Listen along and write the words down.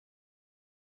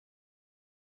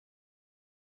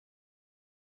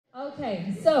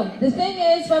Okay, so the thing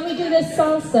is, when we do this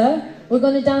salsa, we're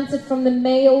going to dance it from the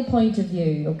male point of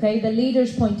view, okay, the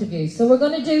leader's point of view. So we're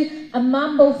going to do a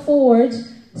mambo forward,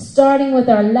 starting with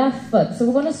our left foot. So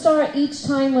we're going to start each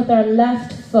time with our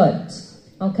left foot,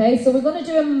 okay? So we're going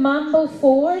to do a mambo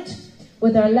forward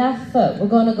with our left foot. We're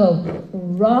going to go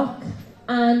rock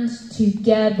and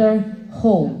together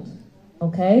hold,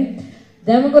 okay?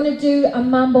 Then we're going to do a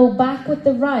mambo back with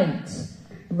the right,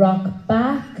 rock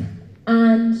back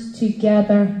and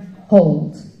together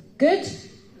hold. Good?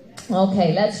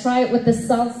 Okay, let's try it with the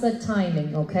salsa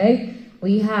timing, okay?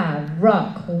 We have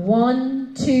rock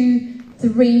 1, 2,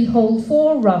 3, hold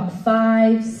 4, rock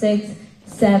 5, 6,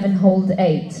 7, hold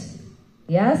 8.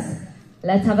 Yes?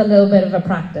 Let's have a little bit of a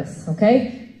practice,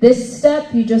 okay? This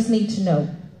step you just need to know,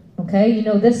 okay? You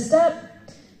know this step?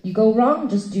 You go wrong,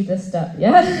 just do this step,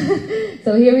 yeah?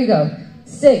 So here we go.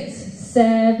 6,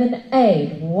 7,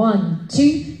 8. 1,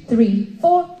 2, 3,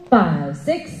 4, 5,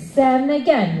 6, 7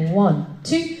 again. 1,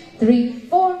 2, 3,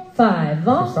 4, 5.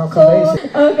 Encore.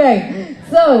 Okay,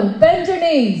 so bend your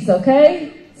knees,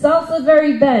 okay? Salsa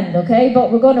very bend, okay?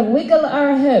 But we're going to wiggle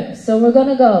our hips. So we're going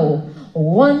to go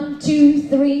 1, 2,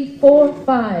 3, 4,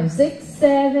 5, 6,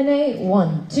 7, 8.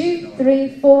 1, 2,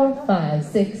 3, 4, 5,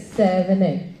 6, 7,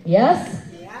 8. Yes?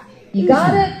 You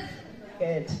got it?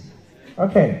 Good.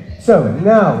 Okay, so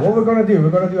now what we're going to do, we're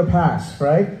going to do a pass,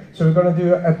 right? So we're going to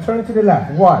do a turn to the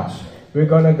left. Watch. We're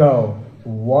going to go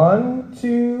 1,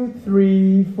 2,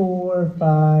 3, 4,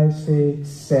 5, 6,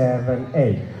 7,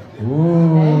 8.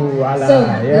 Ooh, okay. So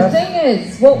yes? The thing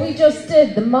is, what we just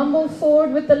did, the mambo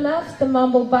forward with the left, the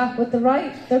mambo back with the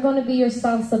right, they're going to be your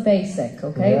salsa basic,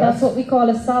 okay? Yes. That's what we call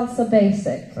a salsa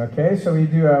basic. Okay, so we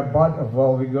do a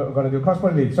we're going to do a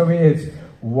cross-body lead. So it's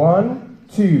 1,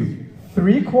 2,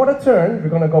 3/4 turn. We're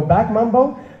going to go back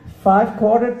mambo,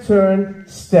 5/4 turn,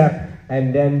 step,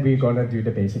 and then we're going to do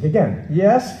the basic again.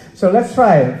 Yes? So let's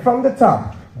try it from the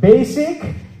top.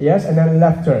 Basic, yes, and then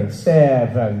left turn.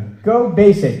 7. Go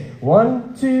basic.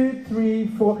 1, 2, 3,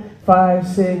 4, 5,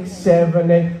 6,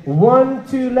 7, 8. 1,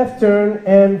 2, left turn,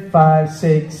 and 5,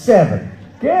 6, 7.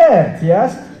 Good,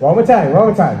 yes? One more time, one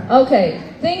more time. Okay,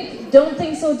 don't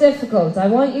think so difficult. I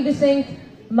want you to think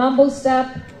mambo step,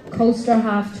 coaster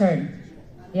half turn.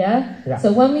 Yeah?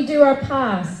 So when we do our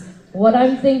pass, what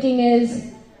I'm thinking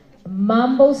is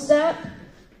mambo step,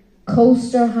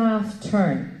 coaster half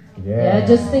turn. Yeah,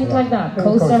 just think like that.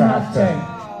 Coaster half turn.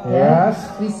 Yes.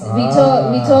 We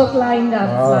talk line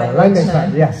dance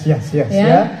language. Yes.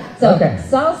 Yeah. So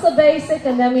salsa basic,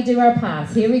 and then we do our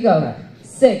pass. Here we go.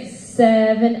 6,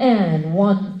 7, and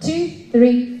 1, 2,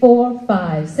 3, 4,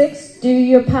 5, 6. Do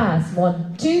your pass.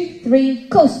 1, 2, 3,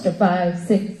 coaster 5,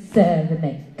 6, 7,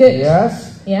 8. Good.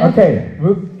 Yes. Yeah. Okay.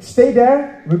 We'll stay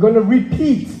there. We're going to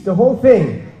repeat the whole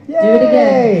thing. Yay! Do it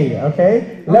again.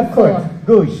 Okay. Left foot.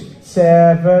 Goose.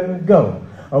 7. Go.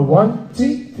 1,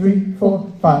 2, 3,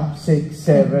 4, 5, 6,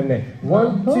 7, 8.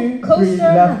 1, 2, 3,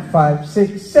 left, 5,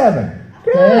 6, 7.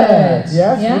 Good. Yes.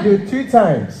 Yeah? We do it 2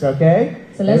 times. Okay.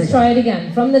 So let's try it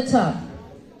again from the top.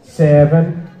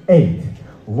 7, 8.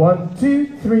 1,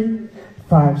 2, 3,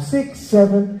 5, 6,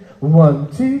 7.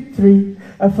 1, 2, 3,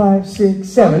 5, 6,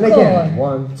 7. Encore. Again.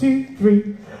 1, 2,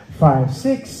 3, 5,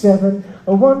 6, 7.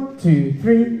 1, 2,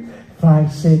 3,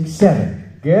 5, 6,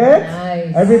 7. Good.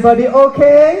 Nice. Everybody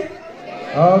okay?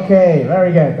 Okay,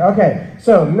 very good. Okay,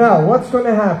 so now what's going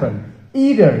to happen?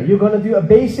 Either you're going to do a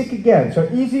basic again. So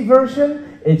easy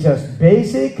version, it's just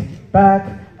basic, back,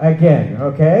 again.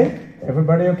 Okay?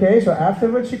 Everybody okay? So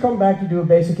afterwards you come back, you do a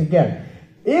basic again.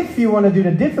 If you want to do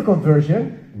the difficult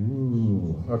version,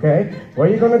 okay, what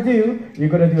you're going to do, you're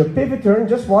going to do a pivot turn.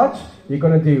 Just watch. You're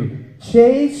going to do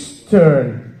chase,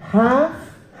 turn, half,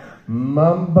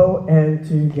 mambo, and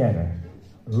together.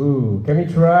 Ooh, can we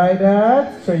try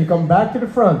that? So you come back to the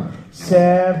front.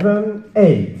 7,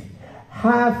 8.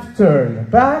 Half turn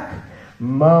back,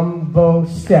 mambo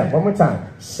step. One more time.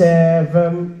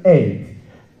 7, 8.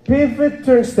 Pivot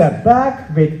turn step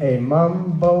back with a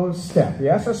mambo step.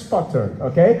 Yes, a spot turn.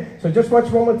 Okay? So just watch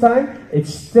one more time.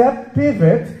 It's step,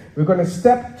 pivot. We're going to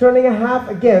step, turning a half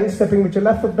again, stepping with your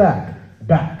left foot back.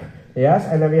 Back. Yes?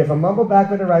 And then we have a mambo back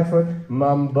with the right foot.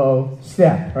 Mambo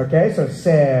step. Okay? So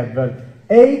 7,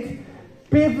 8,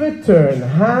 pivot turn,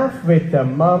 half with the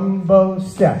mambo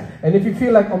step. And if you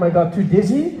feel like, oh my God, too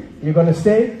dizzy, you're going to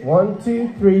stay 1,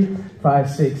 2, 3, 5,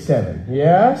 6, 7.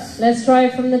 Yes? Let's try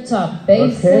it from the top.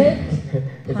 Basic.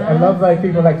 Okay. I love like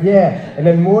people like, yeah. And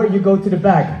then more, you go to the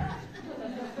back.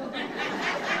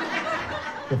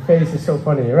 The face is so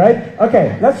funny, right?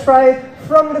 Okay, let's try it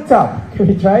from the top. Can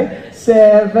we try it?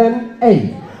 7,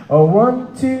 8. A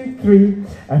 1, 2, 3,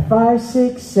 a 5,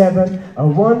 6, 7. A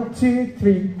 1, 2,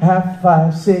 3, half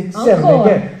 5, 6, 7. Encore.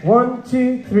 Again. 1,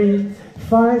 2, 3,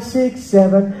 5, 6,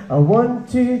 7. A 1,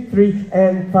 2, 3,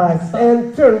 and 5.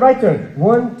 And turn, right turn.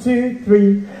 1, 2,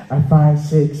 3, a 5,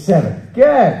 6, 7.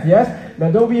 Good. Yes.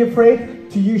 Now don't be afraid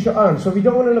to use your arms. So we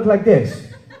don't want to look like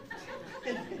this.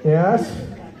 Yes.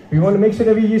 We want to make sure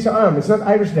that we use our arm. It's not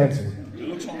Irish dancing.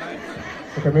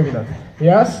 Okay, maybe not.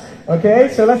 Yes. Okay,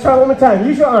 so let's try one more time.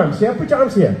 Use your arms. Yeah, put your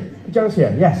arms here. Put your arms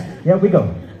here. Yes. Yeah, we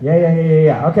go.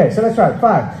 Yeah. Okay, so let's try it.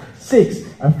 5, 6,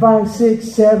 a 5, 6,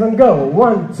 7. Go.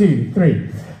 1, 2, 3.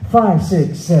 5,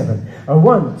 6, 7. A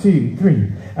 1, 2,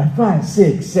 3. A 5,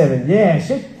 6, 7. Yeah,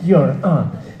 shake your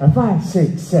arm. A 5,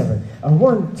 6, 7. A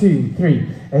 1, 2, 3.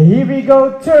 And here we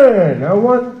go. Turn. A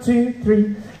 1, 2,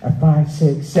 3. A 5,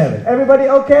 6, 7. Everybody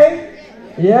okay?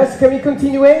 Yes. Can we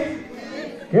continue it?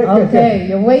 Good, okay, good.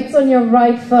 your weight's on your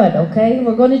right foot, okay?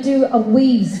 We're going to do a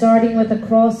weave starting with a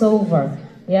crossover.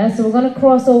 Yeah, so we're going to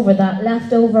cross over that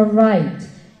left over right.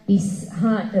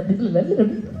 Behind.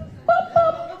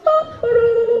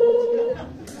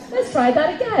 Let's try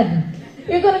that again.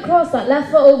 You're going to cross that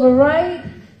left foot over right,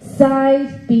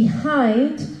 side,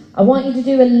 behind. I want you to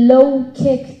do a low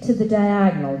kick to the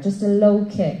diagonal, just a low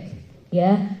kick.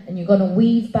 Yeah, and you're going to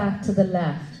weave back to the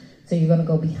left. So you're going to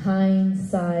go behind,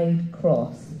 side,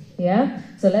 cross. Yeah?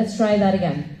 So let's try that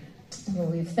again. When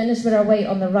we've finished with our weight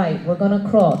on the right, we're going to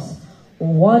cross.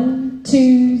 1,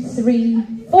 2,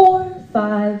 3, 4,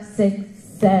 5, 6,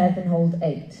 7, hold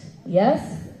 8.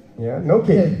 Yes? Yeah, no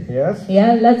kick. Yes?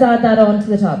 Yeah, let's add that on to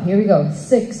the top. Here we go.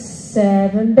 6,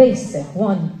 7, basic.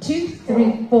 1, 2,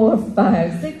 3, 4,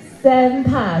 5, 6, 7,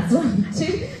 pass. 1,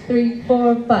 2, 3,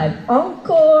 4, 5.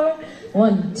 Encore.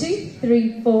 1, 2,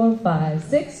 3, 4, 5,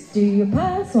 6. Do your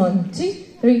pass. 1, 2,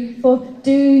 3, 4.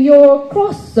 Do your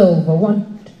crossover.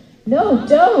 1. No,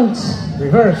 don't.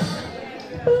 Reverse.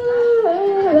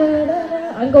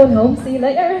 I'm going home. See you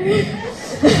later.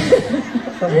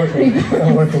 Not working.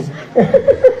 Not working.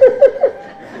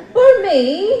 For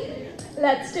me,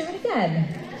 let's do it again.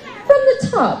 From the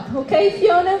top, okay,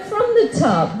 Fiona? From the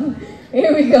top.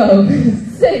 Here we go.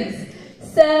 6,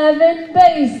 7,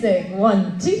 basic.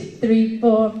 1, 2, 3,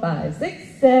 4, 5, 6,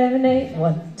 7, 8.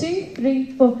 1, 2,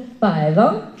 3, 4, 5.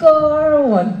 Encore.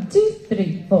 1, 2,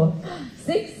 3, 4,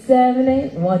 6, 7,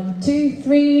 8. 1, 2,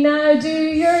 3. Now do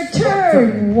your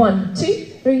turn. 1, 2,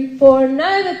 3, 4.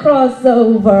 Now the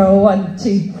crossover. 1,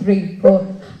 2, 3, 4,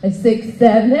 5, 6,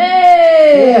 7, 8.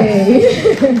 Yes.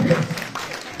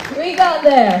 We got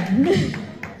there.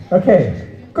 Okay.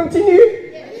 Continue.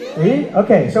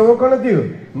 Okay, so we're gonna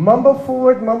do mumble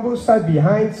forward, mumble side,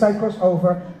 behind, side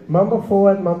crossover, mumble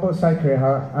forward, mumble side,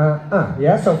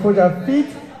 yeah, so for the feet,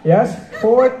 yes,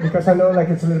 forward, because I know like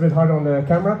it's a little bit hard on the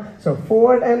camera, so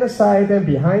forward and the side, then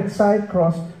behind side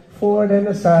cross, forward and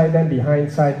the side, then behind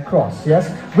side cross,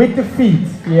 yes, with the feet,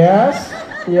 yes,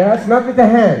 not with the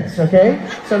hands, okay,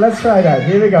 so let's try that,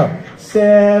 here we go,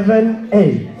 7,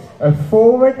 8, a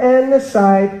forward and a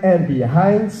side, and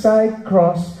behind side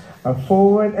cross, a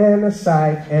forward and a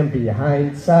side and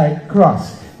behind side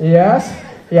cross. Yes?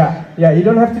 Yeah, you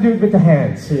don't have to do it with the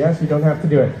hands. Yes, you don't have to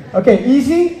do it. Okay,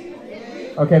 easy?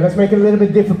 Okay, let's make it a little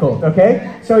bit difficult,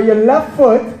 okay? So your left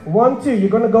foot, 1, 2,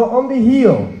 you're gonna go on the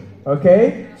heel.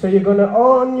 Okay? So you're gonna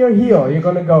on your heel. You're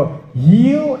gonna go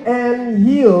heel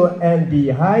and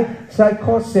behind side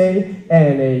crochet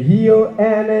and a heel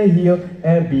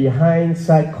and behind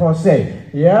side crochet.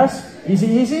 Yes?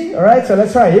 Easy? Alright, so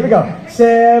let's try. Here we go.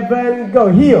 7,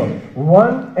 go. Heel.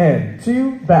 1 and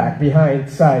 2, back, behind,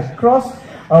 side, cross.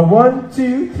 1,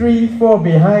 2, 3, 4,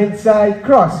 behind, side,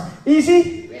 cross.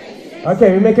 Easy?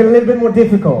 Okay, we make it a little bit more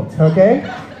difficult. Okay?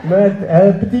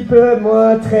 Petit peu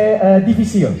moins très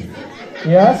difficile.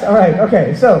 Yes? Alright,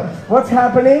 okay. So, what's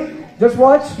happening? Just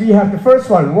watch. We have the first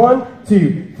one. 1,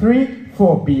 2, 3,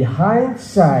 4, behind,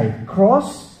 side,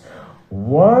 cross.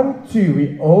 1, 2,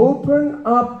 we open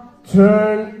up,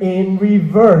 turn in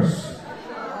reverse.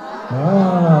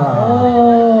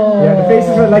 Oh. Yeah, the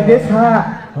faces are like this.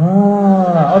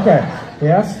 Okay.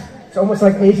 Yes. It's almost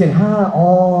like Asian.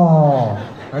 Oh.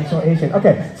 I'm so Asian.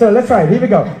 Okay, so let's try it. Here we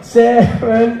go.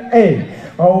 7, 8.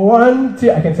 1,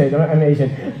 2. I can say it. I'm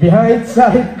Asian. Behind,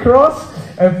 side, cross,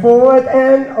 and forward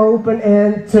and open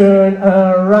and turn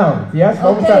around. Yes.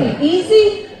 Okay.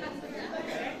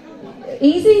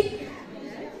 Easy.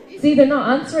 See, they're not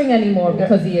answering anymore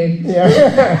because of you.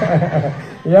 Yeah.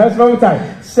 Yes, one more time.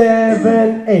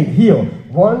 7, 8. Heel.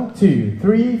 1, 2,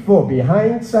 3, 4.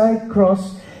 Behind, side,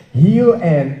 cross. Heel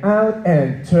and out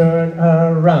and turn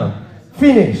around.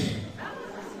 Finish.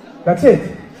 That's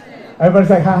it. Everybody's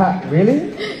like, haha,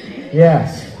 really?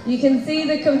 Yes. You can see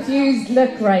the confused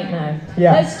look right now.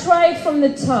 Yeah. Let's try it from the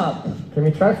top. Can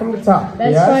we try from the top?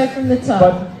 Let's try it from the top.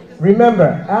 But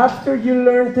remember, after you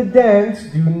learn to dance,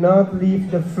 do not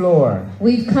leave the floor.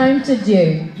 We've counted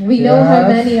you. We know how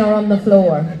many are on the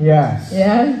floor. Yes.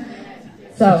 Yeah?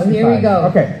 So, 65. here we go.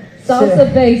 Okay.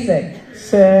 Salsa basic.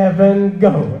 7,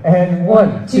 go. And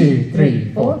 1, 2,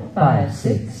 3, 4, 5,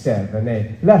 6, 7,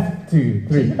 8. Left, 2,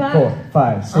 3, 4,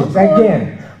 5, 6. Encore.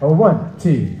 Again. 1,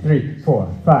 2, 3,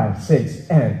 4, 5, 6.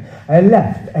 And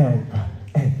left and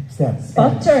step.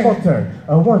 Spot turn. Spot turn.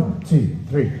 1, 2,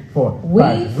 3, 4, 5.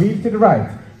 Weave. Weave to the right.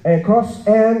 And cross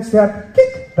and step.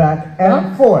 Kick back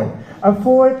and forward. A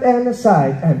forward and a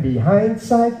side. And behind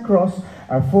side cross.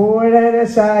 A forward and a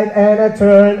side and a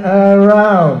turn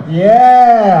around.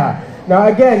 Yeah. Now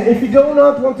again, if you do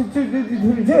not want to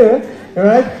do, all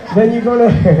right, then you're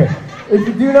gonna. If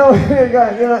you do not,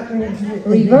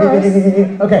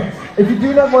 reverse. Okay. If you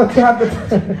do not want to have the,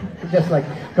 just like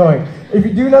going. If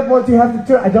you do not want to have the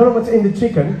turn, I don't know what's in the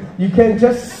chicken. You can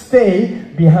just stay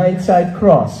behind side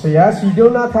cross. So yes, you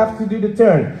do not have to do the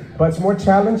turn, but it's more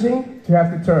challenging to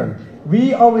have the turn.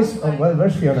 We always. Oh well,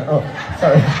 where's Fiona? Oh,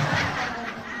 sorry.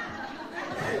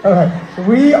 All right.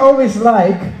 We always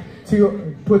like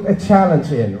to put a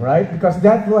challenge in, right? Because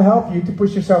that will help you to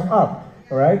push yourself up,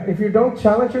 all right? If you don't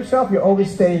challenge yourself, you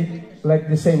always stay like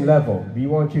the same level. We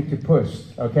want you to push,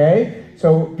 okay?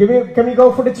 So can we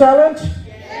go for the challenge?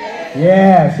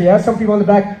 Yes. Yeah, some people in the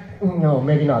back, no,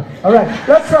 maybe not. All right,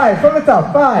 let's try it from the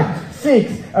top. 5,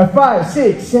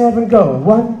 6, 7, go.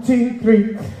 1, 2,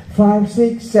 3, 5,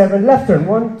 6, 7. Left turn.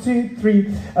 1, 2,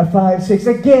 3, 5, 6.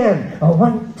 Again.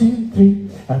 1, 2, 3.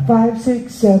 5,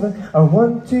 6, 7,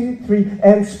 1, 2, 3,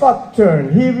 and spot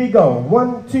turn. Here we go.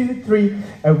 1, 2, 3,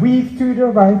 a weave to the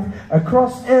right,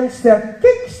 across and step,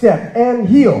 kick, step, and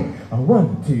heel.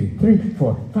 1, 2, 3,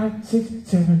 4, 5, 6,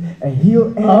 7, a heel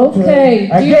and okay,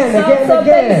 turn.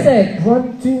 Again. Basic.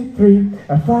 1, 2, 3,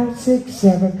 5, 6,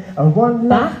 7, 1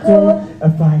 left Back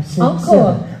turn, 5, 6,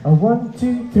 Encore. 7, 1,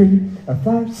 2, 3,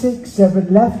 5, 6,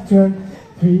 7, left turn,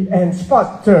 3, and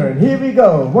spot turn. Here we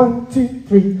go. 1, 2,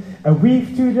 3. A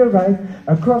weave to the right,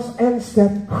 across and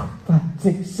step. 5,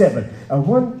 6, 7.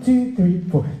 1, 2, 3,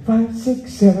 4, 5,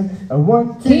 6, 7.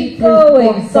 1, 2, Keep 3,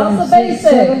 going. 4, 5, Salsa 6, basic.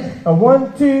 7.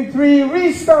 1, 2, 3.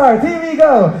 Restart. Here we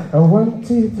go. 1,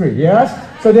 2, 3. Yes.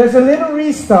 So there's a little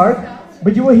restart,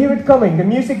 but you will hear it coming. The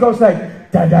music goes like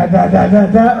da da da da da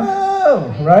da.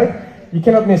 Oh, right? You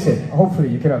cannot miss it. Hopefully,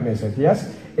 you cannot miss it.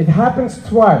 Yes. It happens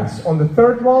twice on the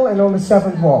 3rd wall and on the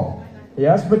 7th wall.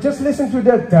 Yes, but just listen to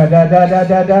the da da da da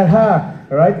da da ha.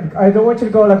 All right, I don't want you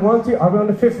to go like 1, 2. Are we on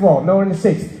the 5th wall? No, we're on the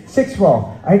 6th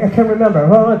wall. I can't remember.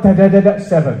 Da da da da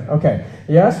 7. Okay.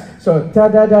 Yes. So da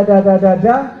da da da da da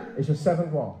da is your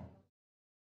 7th wall.